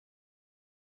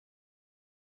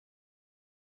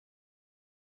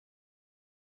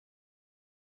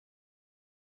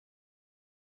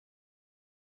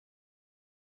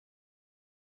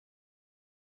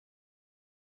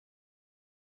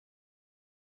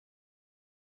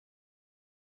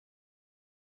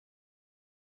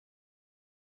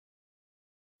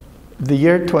The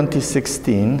year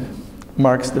 2016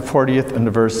 marks the 40th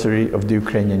anniversary of the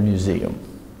Ukrainian Museum.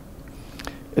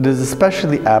 It is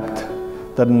especially apt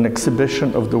that an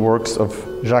exhibition of the works of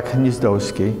Jacques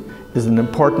Hnizdovsky is an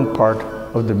important part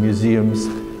of the museum's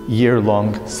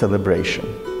year-long celebration.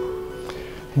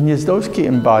 Hnizdovsky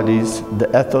embodies the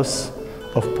ethos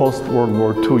of post-World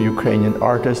War II Ukrainian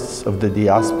artists of the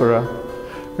diaspora,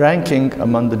 ranking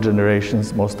among the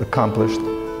generation's most accomplished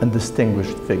and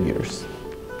distinguished figures.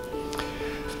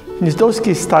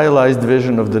 Hnizdovsky's stylized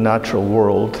vision of the natural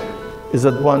world is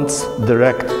at once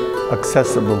direct,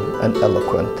 accessible, and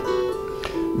eloquent.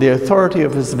 The authority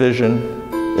of his vision,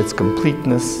 its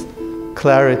completeness,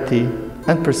 clarity,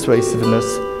 and persuasiveness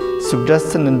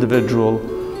suggests an individual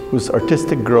whose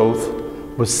artistic growth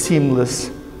was seamless,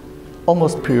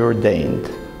 almost preordained.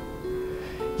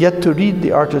 Yet to read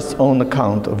the artist's own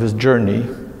account of his journey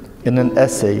in an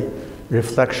essay,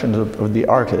 Reflections of the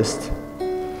Artist,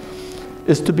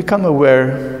 is to become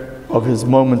aware of his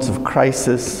moments of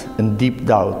crisis and deep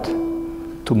doubt,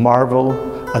 to marvel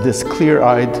at his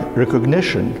clear-eyed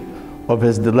recognition of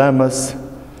his dilemmas,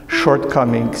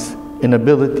 shortcomings,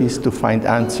 inabilities to find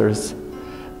answers,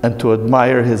 and to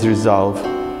admire his resolve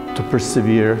to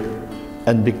persevere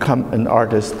and become an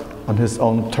artist on his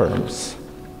own terms.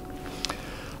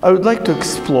 I would like to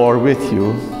explore with you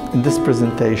in this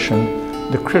presentation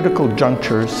the critical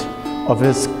junctures of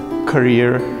his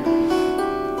career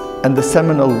and the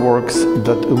seminal works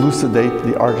that elucidate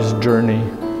the artist's journey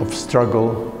of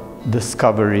struggle,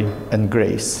 discovery, and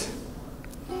grace.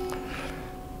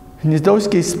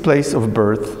 Hnizdovsky's place of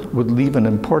birth would leave an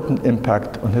important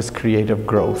impact on his creative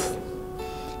growth.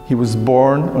 He was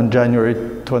born on January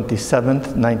 27,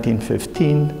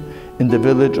 1915, in the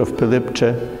village of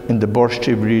Pilipche in the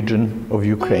Borshchiv region of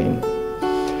Ukraine,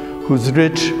 whose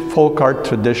rich folk art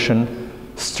tradition,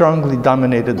 strongly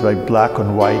dominated by black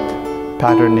and white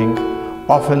patterning,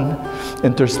 often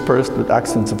interspersed with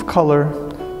accents of color,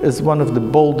 is one of the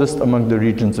boldest among the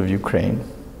regions of Ukraine.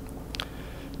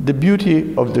 The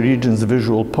beauty of the region's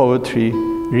visual poetry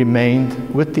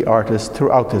remained with the artist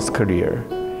throughout his career.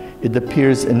 It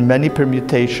appears in many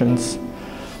permutations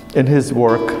in his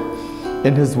work,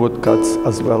 in his woodcuts,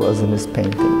 as well as in his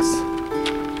paintings.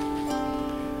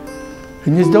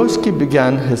 Hnizdovsky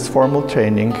began his formal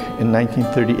training in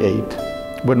 1938,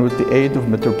 when with the aid of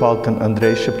Metropolitan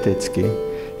Andrzej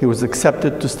Szeptycki, he was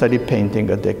accepted to study painting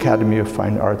at the Academy of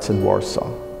Fine Arts in Warsaw.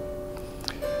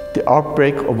 The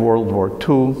outbreak of World War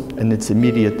II and its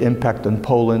immediate impact on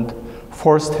Poland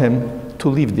forced him to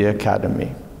leave the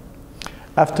Academy.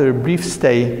 After a brief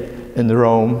stay in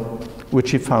Rome, which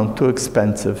he found too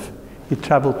expensive, he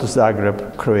traveled to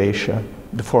Zagreb, Croatia,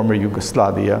 the former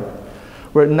Yugoslavia,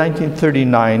 where in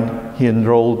 1939 he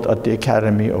enrolled at the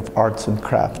Academy of Arts and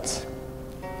Crafts.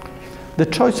 The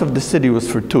choice of the city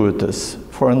was fortuitous,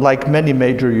 for unlike many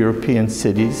major European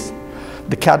cities,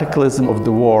 the cataclysm of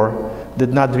the war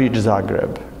did not reach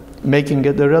Zagreb, making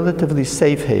it a relatively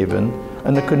safe haven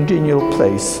and a congenial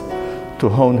place to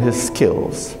hone his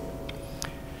skills.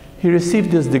 He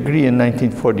received his degree in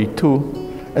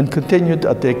 1942 and continued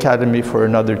at the Academy for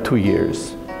another 2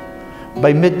 years.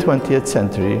 By mid-20th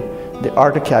century, the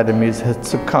art academies had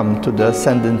succumbed to the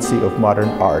ascendancy of modern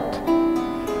art.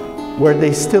 Where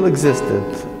they still existed,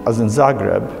 as in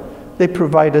Zagreb, they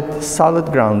provided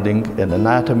solid grounding in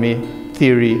anatomy,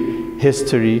 theory,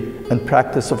 history, and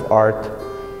practice of art,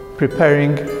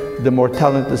 preparing the more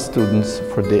talented students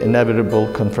for the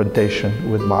inevitable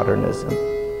confrontation with modernism.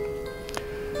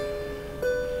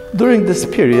 During this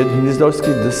period,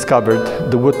 Hnizdovsky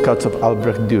discovered the woodcuts of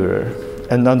Albrecht Dürer,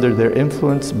 and under their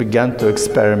influence began to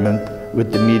experiment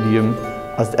with the medium,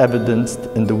 as evidenced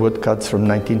in the woodcuts from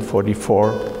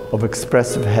 1944 of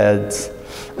expressive heads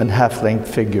and half-length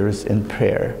figures in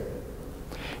prayer.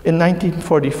 In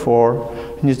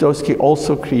 1944, Hnizdovsky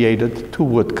also created 2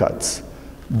 woodcuts,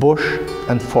 Bush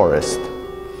and Forest,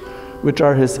 which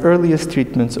are his earliest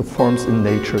treatments of forms in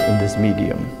nature in this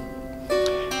medium.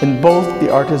 In both,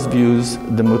 the artist views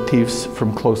the motifs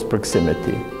from close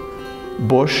proximity.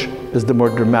 Bush is the more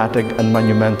dramatic and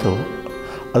monumental,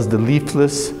 as the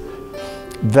leafless,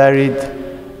 varied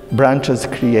branches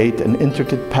create an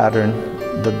intricate pattern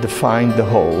that define the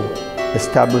whole,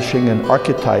 establishing an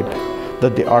archetype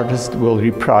that the artist will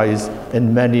reprise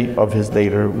in many of his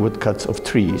later woodcuts of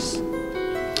trees.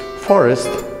 Forest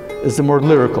is a more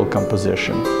lyrical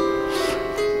composition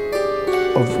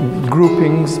of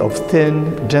groupings of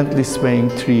thin, gently swaying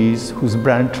trees whose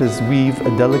branches weave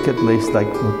a delicate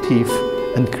lace-like motif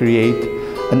and create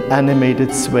an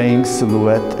animated swaying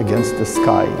silhouette against the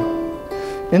sky.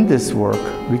 In this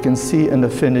work, we can see an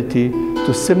affinity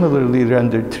to similarly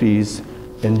rendered trees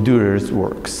in Dürer's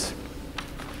works.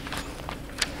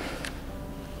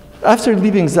 After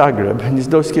leaving Zagreb,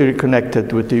 Hnizdovsky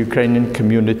reconnected with the Ukrainian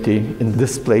community in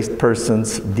displaced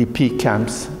persons DP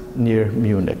camps near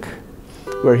Munich,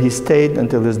 where he stayed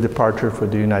until his departure for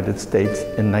the United States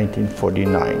in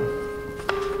 1949.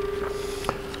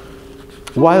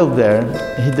 While there,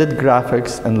 he did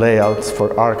graphics and layouts for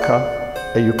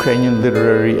Arka, a Ukrainian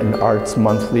literary and arts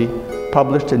monthly,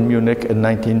 published in Munich in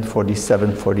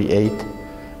 1947-48,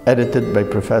 edited by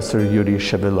Professor Yuri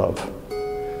Shevelov.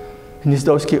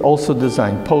 Hnizdovsky also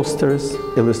designed posters,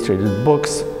 illustrated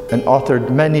books, and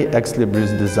authored many ex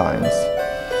libris designs.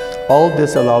 All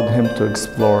this allowed him to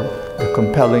explore the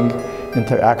compelling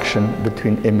interaction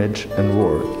between image and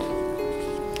word.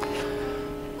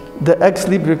 The ex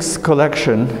libris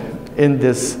collection in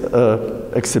this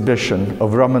exhibition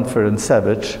of Roman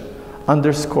Ferenczewicz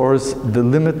underscores the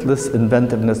limitless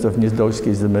inventiveness of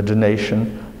Hnizdovsky's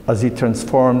imagination as he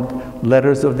transformed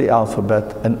letters of the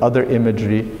alphabet and other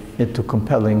imagery into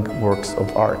compelling works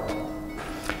of art.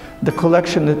 The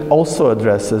collection also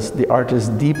addresses the artist's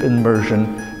deep immersion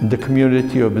in the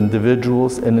community of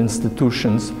individuals and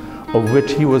institutions of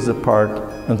which he was a part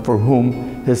and for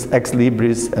whom his ex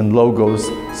libris and logos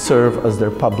serve as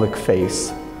their public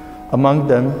face. Among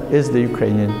them is the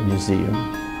Ukrainian Museum.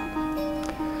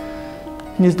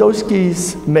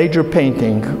 Hnizdovsky's major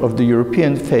painting of the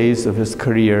European phase of his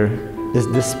career is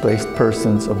Displaced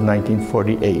Persons of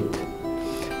 1948.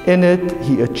 In it,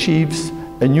 he achieves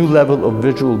a new level of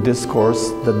visual discourse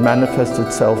that manifests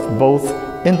itself both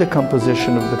in the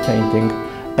composition of the painting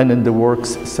and in the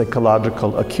work's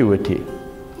psychological acuity.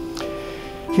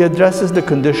 He addresses the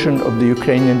condition of the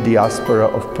Ukrainian diaspora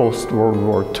of post-World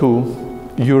War II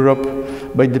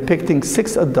Europe by depicting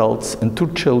 6 adults and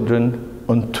 2 children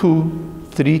on 2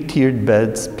 3-tiered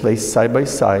beds placed side by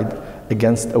side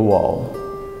against a wall.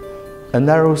 A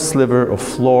narrow sliver of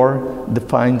floor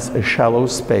defines a shallow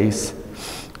space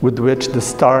with which the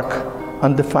stark,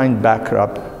 undefined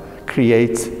backdrop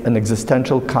creates an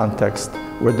existential context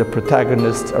where the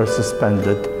protagonists are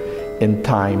suspended in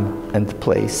time and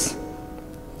place.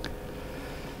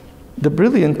 The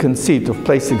brilliant conceit of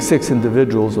placing 6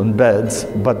 individuals on beds,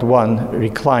 but one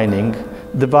reclining,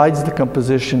 divides the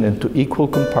composition into equal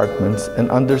compartments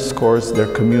and underscores their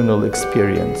communal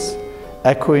experience,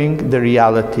 echoing the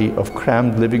reality of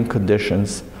cramped living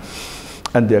conditions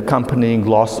and the accompanying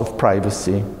loss of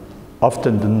privacy,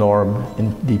 often the norm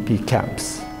in DP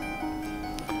camps.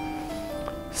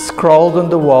 Scrawled on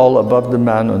the wall above the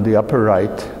man on the upper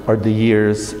right are the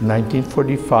years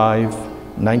 1945,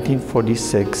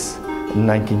 1946, and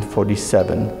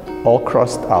 1947, all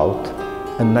crossed out,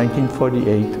 and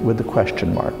 1948 with a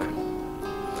question mark.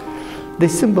 They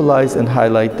symbolize and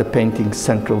highlight the painting's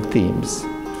central themes: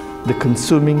 the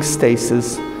consuming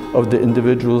stasis of the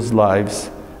individual's lives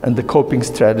and the coping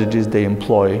strategies they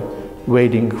employ,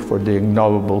 waiting for the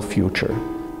ignoble future.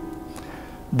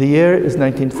 The year is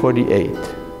 1948,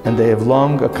 and they have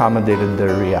long accommodated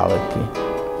their reality.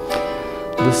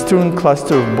 The strewn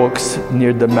cluster of books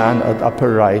near the man at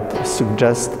upper right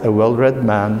suggests a well-read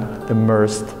man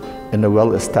immersed in a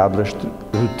well-established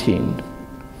routine.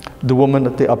 The woman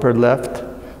at the upper left,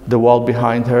 the wall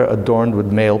behind her adorned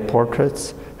with male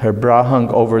portraits, her bra hung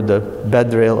over the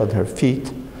bed rail at her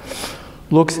feet,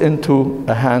 looks into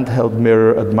a handheld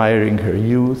mirror admiring her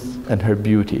youth and her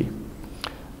beauty,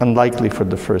 unlikely for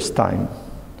the first time.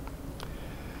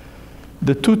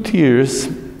 The 2 tiers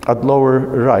at lower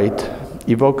right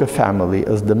evoke a family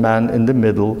as the man in the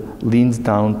middle leans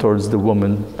down towards the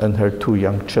woman and her 2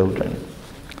 young children,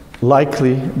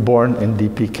 likely born in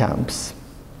DP camps.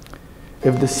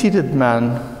 If the seated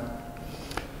man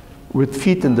with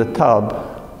feet in the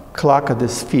tub, clock at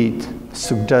his feet,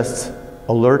 suggests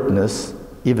alertness,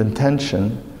 even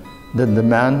tension, then the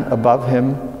man above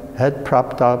him, head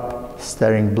propped up,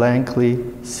 staring blankly,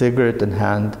 cigarette in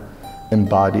hand,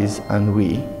 embodies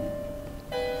ennui.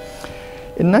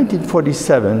 In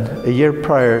 1947, a year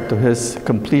prior to his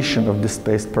completion of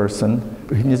Displaced Person,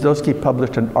 Hnizdovsky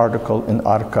published an article in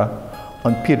Arka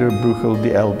on Peter Bruegel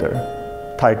the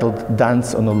Elder, titled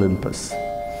Dance on Olympus,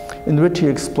 in which he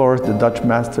explores the Dutch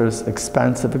master's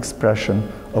expansive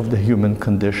expression of the human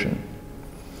condition.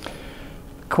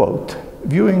 Quote,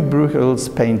 viewing Bruegel's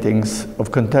paintings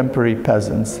of contemporary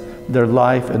peasants, their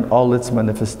life in all its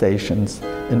manifestations,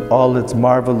 in all its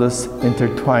marvelous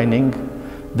intertwining,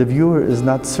 the viewer is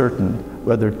not certain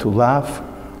whether to laugh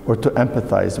or to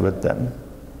empathize with them.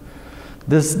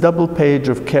 This double page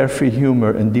of carefree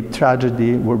humor and deep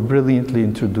tragedy were brilliantly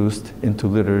introduced into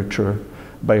literature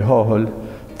by Hohol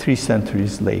 3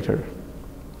 centuries later.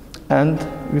 And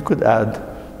we could add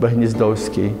by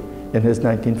Hnizdovsky in his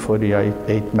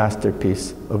 1948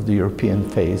 masterpiece of the European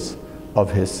phase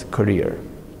of his career.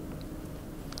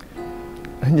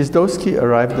 Hnizdovsky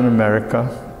arrived in America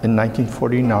in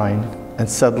 1949 and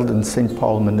settled in St.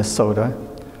 Paul, Minnesota,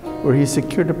 where he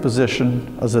secured a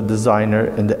position as a designer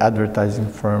in the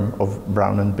advertising firm of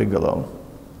Brown and Bigelow.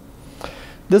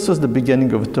 This was the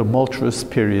beginning of a tumultuous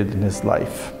period in his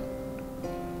life.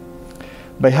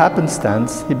 By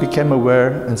happenstance, he became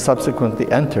aware and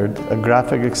subsequently entered a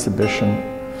graphic exhibition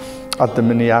at the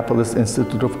Minneapolis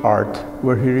Institute of Art,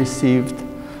 where he received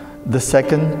the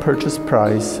second purchase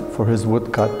prize for his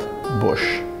woodcut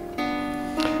bush.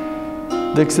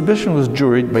 The exhibition was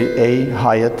juried by A.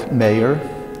 Hyatt Mayer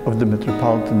of the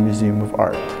Metropolitan Museum of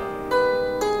Art.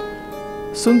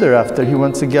 Soon thereafter, he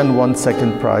once again won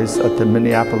second prize at the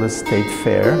Minneapolis State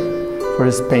Fair for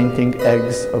his painting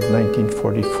Eggs of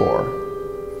 1944.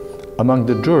 Among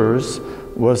the jurors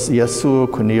was Yasuo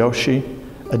Kuniyoshi,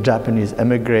 a Japanese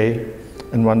emigre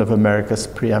and one of America's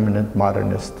preeminent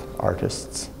modernist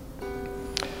artists.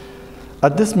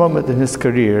 At this moment in his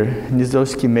career,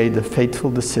 Hnizdovsky made a fateful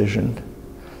decision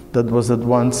that was at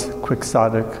once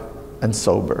quixotic and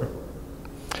sober.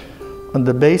 On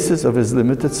the basis of his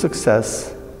limited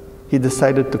success, he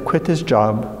decided to quit his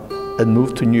job and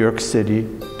move to New York City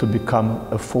to become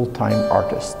a full-time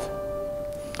artist.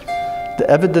 The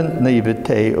evident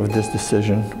naivete of this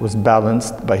decision was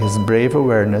balanced by his brave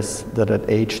awareness that at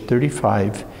age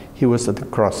 35, he was at a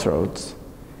crossroads.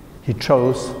 He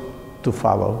chose to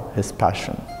follow his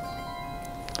passion.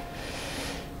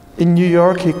 In New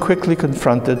York, he quickly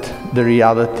confronted the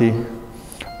reality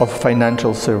of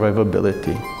financial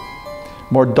survivability.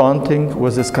 More daunting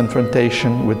was his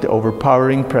confrontation with the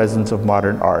overpowering presence of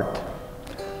modern art.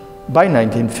 By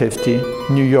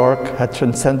 1950, New York had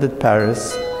transcended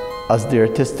Paris as the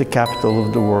artistic capital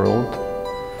of the world.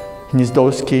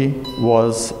 Hnizdovsky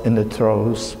was in the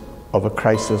throes of a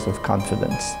crisis of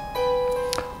confidence.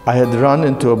 I had run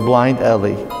into a blind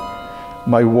alley.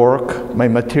 My work, my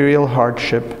material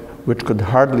hardship, which could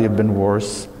hardly have been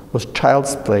worse, was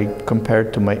child's play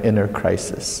compared to my inner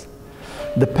crisis.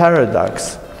 The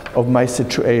paradox of my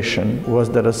situation was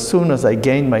that as soon as I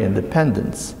gained my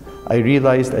independence, I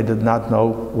realized I did not know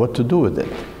what to do with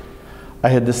it. I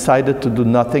had decided to do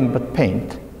nothing but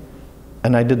paint,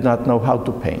 and I did not know how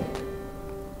to paint.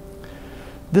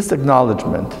 This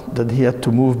acknowledgement that he had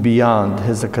to move beyond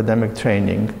his academic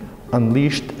training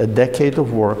unleashed a decade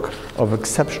of work of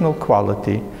exceptional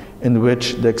quality in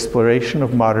which the exploration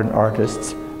of modern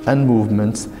artists and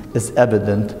movements is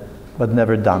evident but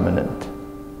never dominant.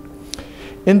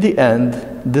 In the end,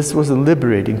 this was a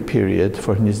liberating period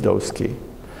for Hnizdovsky,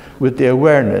 with the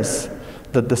awareness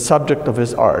that the subject of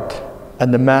his art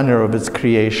and the manner of its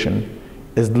creation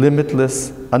is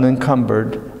limitless,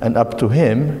 unencumbered, and up to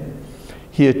him.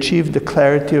 He achieved the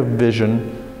clarity of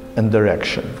vision and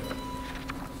direction.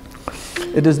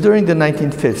 It is during the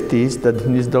 1950s that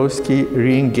Hnizdovsky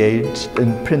re-engaged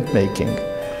in printmaking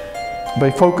by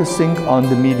focusing on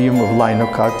the medium of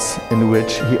linocuts, in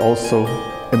which he also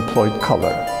employed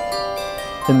color.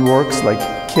 In works like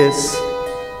Kiss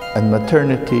and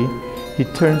Maternity, he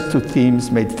turns to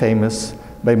themes made famous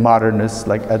by modernists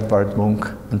like Edvard Munch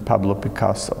and Pablo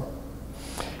Picasso.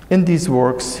 In these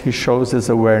works, he shows his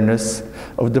awareness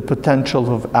of the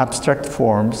potential of abstract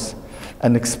forms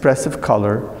and expressive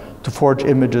color to forge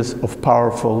images of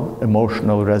powerful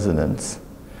emotional resonance.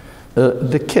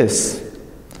 The Kiss,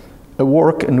 a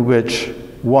work in which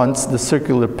once the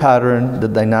circular pattern, the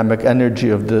dynamic energy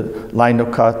of the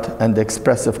linocut, and the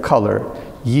expressive color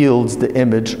yields the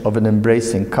image of an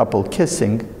embracing couple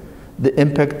kissing, the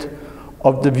impact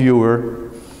of the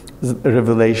viewer's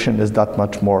revelation is that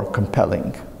much more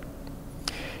compelling.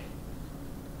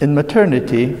 In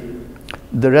Maternity,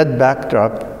 the red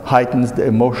backdrop heightens the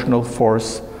emotional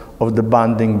force of the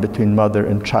bonding between mother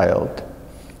and child,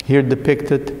 here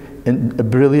depicted in a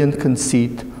brilliant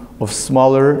conceit of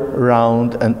smaller,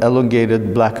 round, and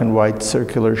elongated black and white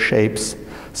circular shapes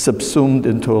subsumed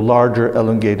into a larger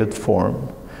elongated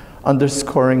form,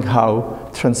 underscoring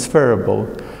how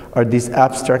transferable are these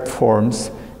abstract forms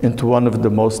into one of the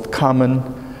most common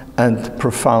and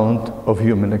profound of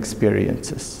human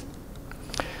experiences.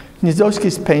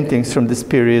 Hnizdovsky's paintings from this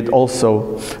period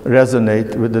also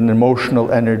resonate with an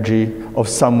emotional energy of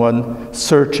someone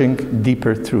searching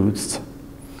deeper truths.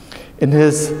 In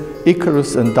his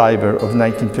Icarus and Diver of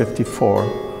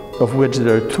 1954, of which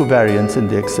there are two variants in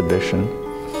the exhibition,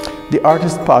 the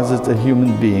artist posits a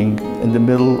human being in the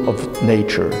middle of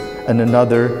nature and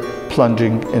another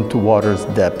plunging into water's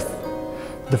depth.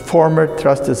 The former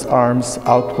thrusts his arms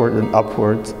outward and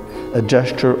upwards, a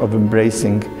gesture of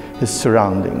embracing his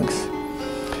surroundings.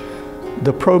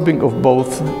 The probing of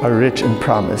both are rich in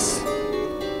promise,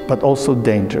 but also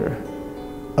danger,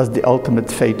 as the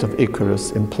ultimate fate of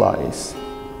Icarus implies.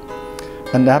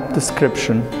 An apt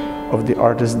description of the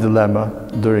artist's dilemma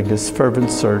during his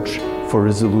fervent search for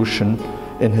resolution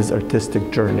in his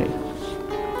artistic journey.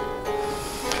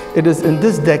 It is in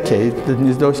this decade that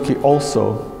Hnizdovsky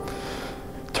also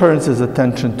turns his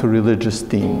attention to religious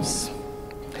themes.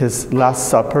 His Last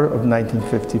Supper of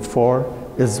 1954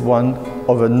 is one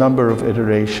of a number of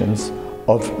iterations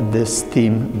of this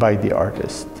theme by the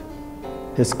artist.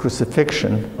 His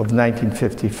Crucifixion of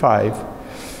 1955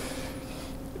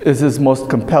 is his most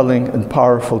compelling and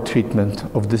powerful treatment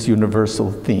of this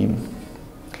universal theme.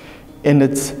 In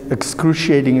its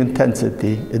excruciating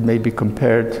intensity, it may be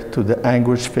compared to the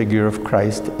anguished figure of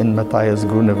Christ in Matthias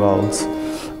Grunewald's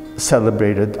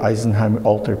celebrated Eisenheim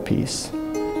altarpiece.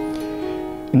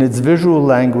 In its visual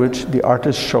language, the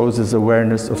artist shows his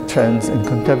awareness of trends in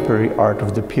contemporary art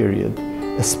of the period,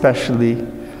 especially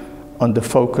on the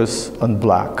focus on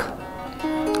black.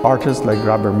 Artists like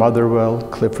Robert Motherwell,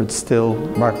 Clifford Still,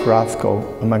 Mark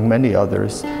Rothko, among many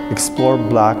others, explore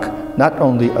black not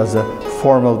only as a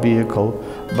formal vehicle,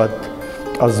 but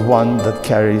as one that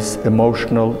carries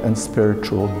emotional and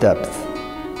spiritual depth.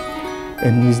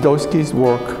 In Hnizdovsky's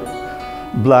work,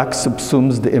 black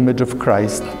subsumes the image of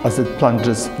Christ as it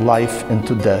plunges life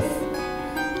into death.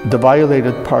 The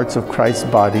violated parts of Christ's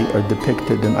body are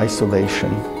depicted in isolation.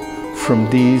 From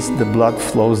these, the blood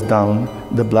flows down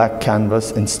the black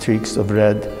canvas in streaks of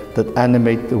red that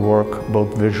animate the work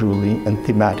both visually and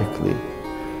thematically.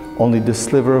 Only the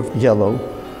sliver of yellow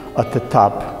at the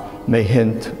top may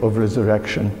hint of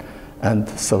resurrection and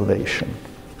salvation.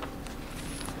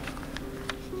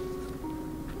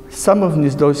 Some of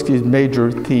Hnizdovsky's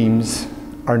major themes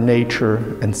are nature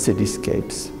and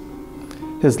cityscapes.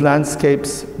 His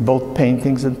landscapes, both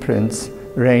paintings and prints,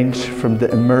 range from the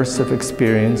immersive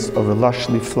experience of a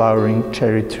lushly flowering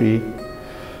cherry tree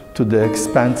to the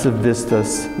expansive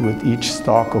vistas with each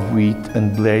stalk of wheat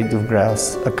and blade of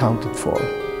grass accounted for.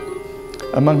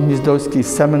 Among Hnizdovsky's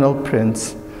seminal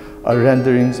prints are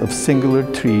renderings of singular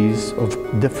trees of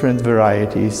different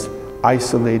varieties,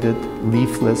 isolated,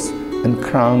 leafless, and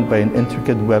crowned by an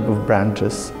intricate web of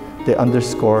branches. They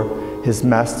underscore his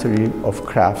mastery of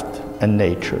craft and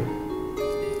nature.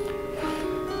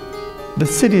 The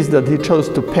cities that he chose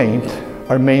to paint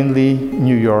are mainly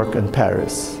New York and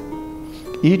Paris.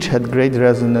 Each had great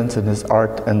resonance in his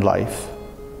art and life.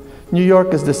 New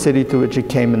York is the city to which he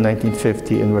came in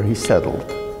 1950 and where he settled.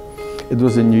 It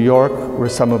was in New York where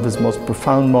some of his most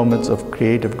profound moments of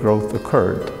creative growth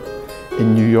occurred.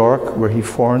 In New York, where he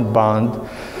formed bond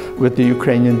with the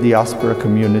Ukrainian diaspora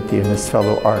community and his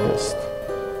fellow artists.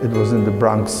 It was in the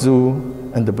Bronx Zoo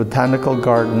and the Botanical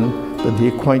Garden that he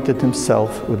acquainted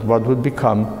himself with what would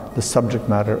become the subject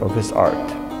matter of his art.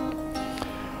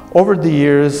 Over the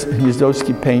years,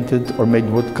 Hnizdovsky painted or made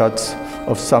woodcuts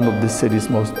of some of the city's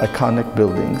most iconic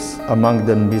buildings, among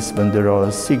them Mies van der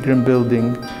Rohe's Seagram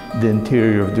building, the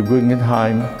interior of the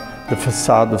Guggenheim, the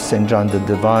facade of St. John the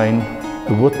Divine,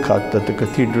 a woodcut that the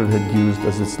cathedral had used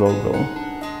as its logo.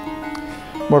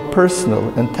 More personal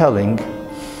and telling,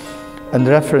 and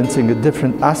referencing a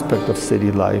different aspect of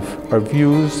city life, are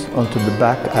views onto the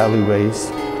back alleyways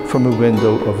from a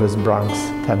window of his Bronx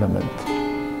tenement.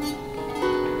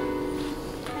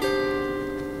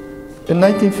 In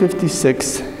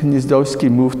 1956, Hnizdovsky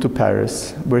moved to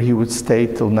Paris, where he would stay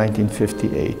till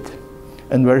 1958,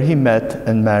 and where he met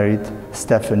and married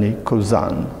Stephanie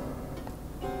Kozan.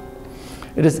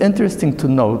 It is interesting to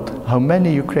note how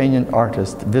many Ukrainian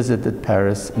artists visited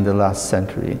Paris in the last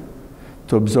century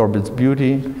to absorb its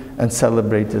beauty and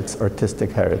celebrate its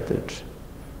artistic heritage.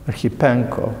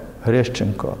 Archipenko,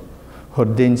 Hreshchenko,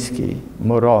 Hordynsky,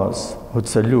 Moroz,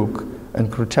 Hutsaliuk,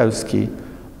 and Kruchevsky,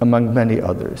 among many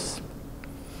others.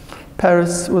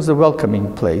 Paris was a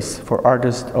welcoming place for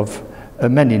artists of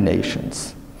many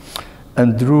nations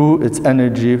and drew its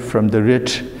energy from the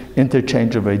rich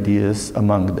interchange of ideas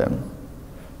among them.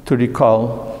 To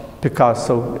recall,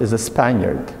 Picasso is a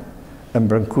Spaniard and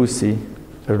Brancusi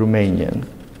a Romanian,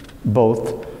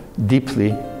 both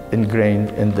deeply ingrained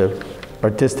in the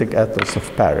artistic ethos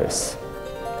of Paris.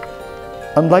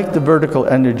 Unlike the vertical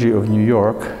energy of New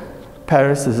York,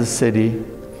 Paris is a city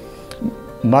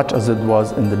much as it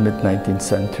was in the mid-19th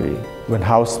century, when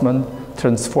Haussmann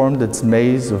transformed its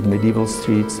maze of medieval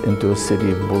streets into a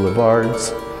city of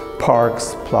boulevards,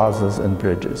 parks, plazas, and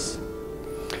bridges.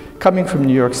 Coming from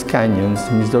New York's canyons,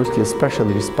 Hnizdovsky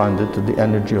especially responded to the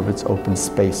energy of its open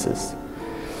spaces.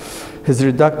 His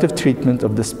reductive treatment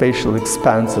of the spatial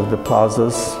expanse of the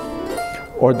plazas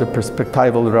or the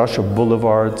perspectival rush of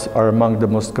boulevards are among the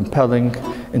most compelling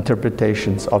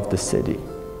interpretations of the city.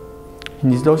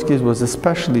 Hnizdovsky was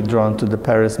especially drawn to the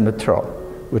Paris metro,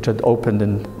 which had opened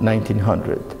in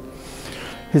 1900.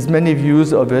 His many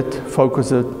views of it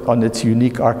focus on its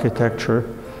unique architecture,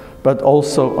 but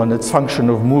also on its function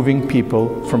of moving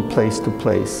people from place to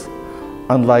place,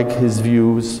 unlike his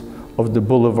views of the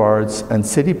boulevards and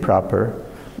city proper,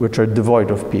 which are devoid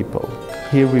of people.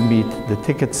 Here we meet the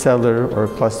ticket seller or a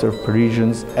cluster of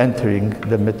Parisians entering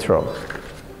the metro.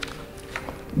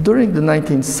 During the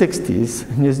 1960s,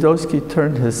 Hnizdovsky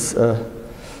turned his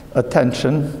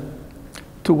attention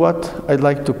to what I'd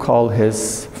like to call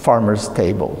his farmer's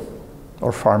table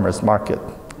or farmer's market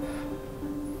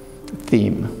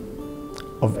theme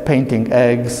of painting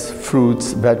eggs,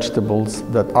 fruits, vegetables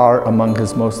that are among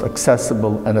his most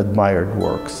accessible and admired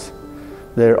works.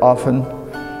 They're often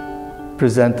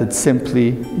presented simply,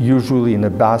 usually in a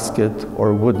basket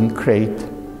or wooden crate,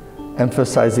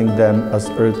 emphasizing them as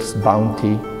Earth's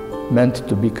bounty, meant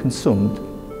to be consumed.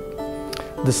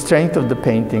 The strength of the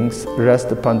paintings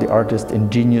rests upon the artist's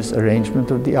ingenious arrangement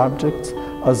of the objects,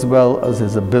 as well as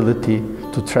his ability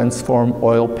to transform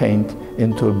oil paint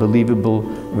into a believable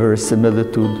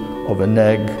verisimilitude of an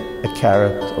egg, a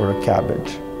carrot, or a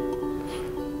cabbage.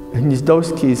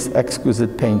 Hnizdovsky's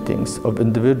exquisite paintings of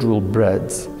individual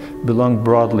breads belong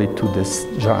broadly to this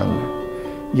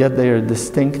genre, yet they are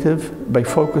distinctive by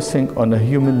focusing on a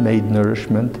human-made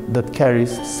nourishment that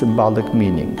carries symbolic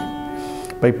meaning.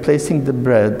 By placing the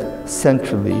bread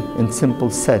centrally in simple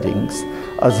settings,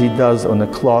 as he does on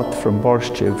a cloth from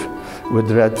Borschiv with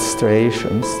red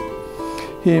striations,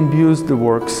 he imbues the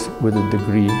works with a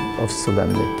degree of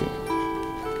solemnity.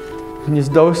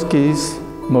 Hnizdovsky's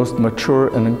most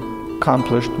mature and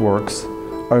accomplished works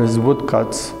are his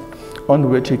woodcuts, on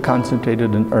which he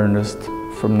concentrated in earnest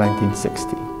from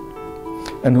 1960,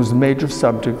 and whose major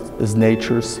subject is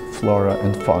nature's flora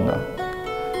and fauna.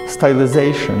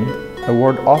 Stylization, a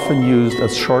word often used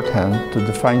as shorthand to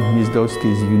define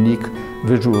Hnizdovsky's unique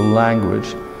visual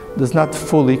language, does not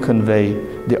fully convey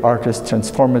the artist's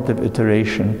transformative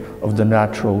iteration of the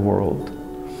natural world.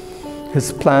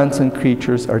 His plants and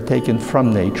creatures are taken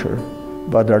from nature,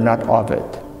 but are not of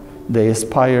it. They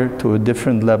aspire to a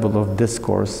different level of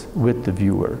discourse with the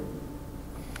viewer.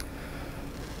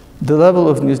 The level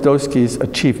of Hnizdovsky's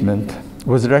achievement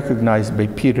was recognized by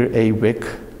Peter A. Wick,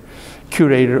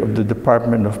 curator of the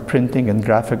Department of Printing and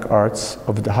Graphic Arts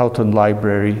of the Houghton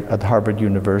Library at Harvard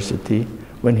University,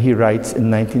 when he writes in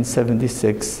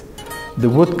 1976, "The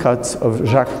woodcuts of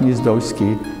Jacques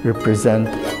Hnizdovsky represent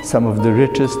some of the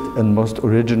richest and most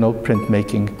original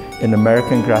printmaking in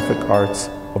American graphic arts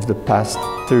of the past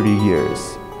 30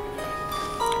 years."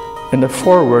 In the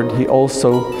foreword, he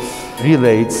also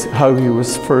relates how he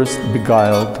was first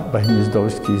beguiled by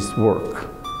Hnizdovsky's work.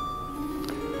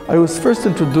 I was first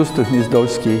introduced to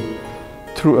Hnizdovsky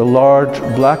through a large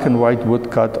black and white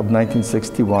woodcut of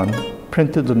 1961,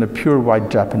 printed on a pure white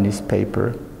Japanese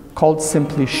paper, called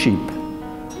simply Sheep,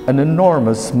 an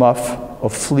enormous muff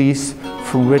of fleece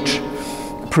from which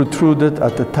protruded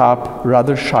at the top,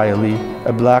 rather shyly,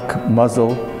 a black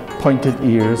muzzle, pointed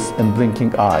ears, and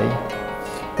blinking eye,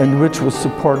 and which was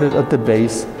supported at the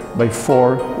base by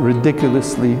 4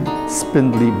 ridiculously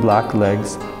spindly black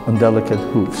legs on delicate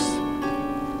hoofs.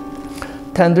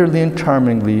 Tenderly and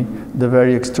charmingly, the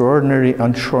very extraordinary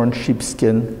unshorn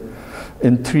sheepskin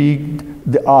intrigued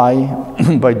the eye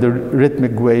by the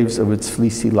rhythmic waves of its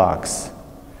fleecy locks.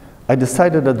 I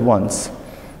decided at once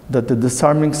that the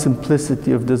disarming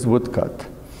simplicity of this woodcut,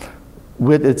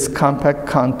 with its compact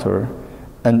contour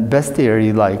and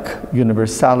bestiary-like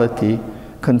universality,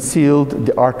 concealed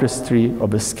the artistry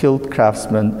of a skilled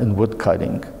craftsman in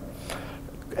woodcutting,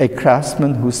 a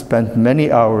craftsman who spent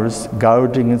many hours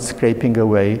gouging and scraping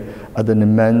away at an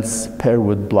immense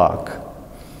pearwood block.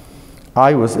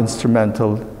 I was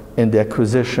instrumental in the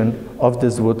acquisition of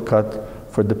this woodcut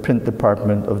for the print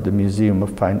department of the Museum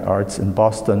of Fine Arts in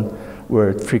Boston, where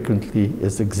it frequently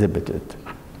is exhibited.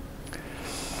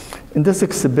 In this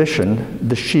exhibition,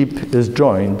 the sheep is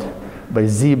joined by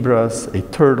zebras, a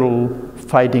turtle,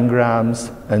 fighting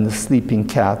rams, and a sleeping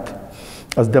cat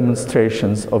as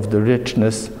demonstrations of the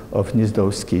richness of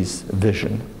Hnizdovsky's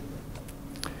vision.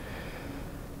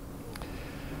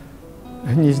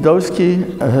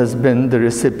 Hnizdovsky has been the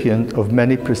recipient of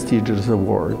many prestigious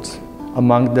awards,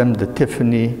 among them the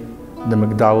Tiffany, the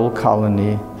McDowell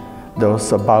Colony, the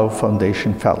Osabao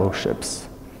Foundation Fellowships.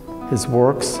 His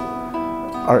works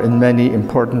are in many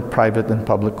important private and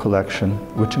public collections,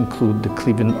 which include the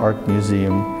Cleveland Art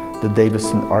Museum, the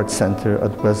Davison Art Center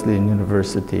at Wesleyan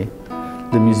University,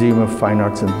 the Museum of Fine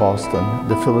Arts in Boston,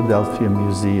 the Philadelphia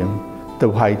Museum, the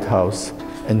White House,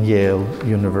 and Yale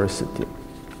University.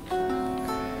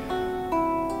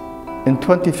 In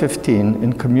 2015,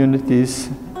 in communities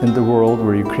in the world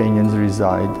where Ukrainians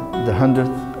reside, the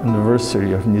 100th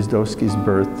anniversary of Hnizdovsky's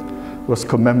birth was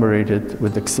commemorated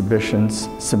with exhibitions,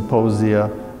 symposia,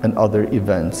 and other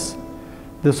events.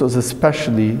 This was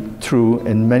especially true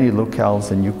in many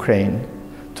locales in Ukraine,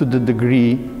 to the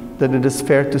degree that it is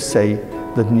fair to say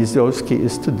that Hnizdovsky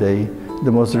is today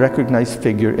the most recognized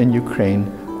figure in Ukraine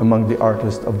among the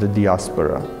artists of the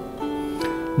diaspora.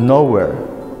 Nowhere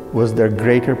was there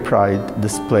greater pride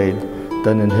displayed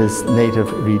than in his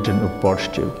native region of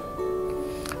Borstiv.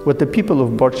 What the people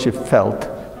of Borstiv felt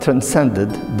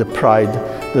transcended the pride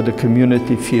that the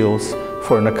community feels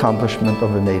for an accomplishment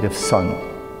of a native son.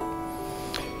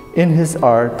 In his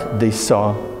art, they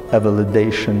saw a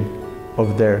validation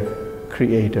of their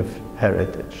creative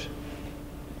heritage.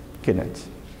 Koniec.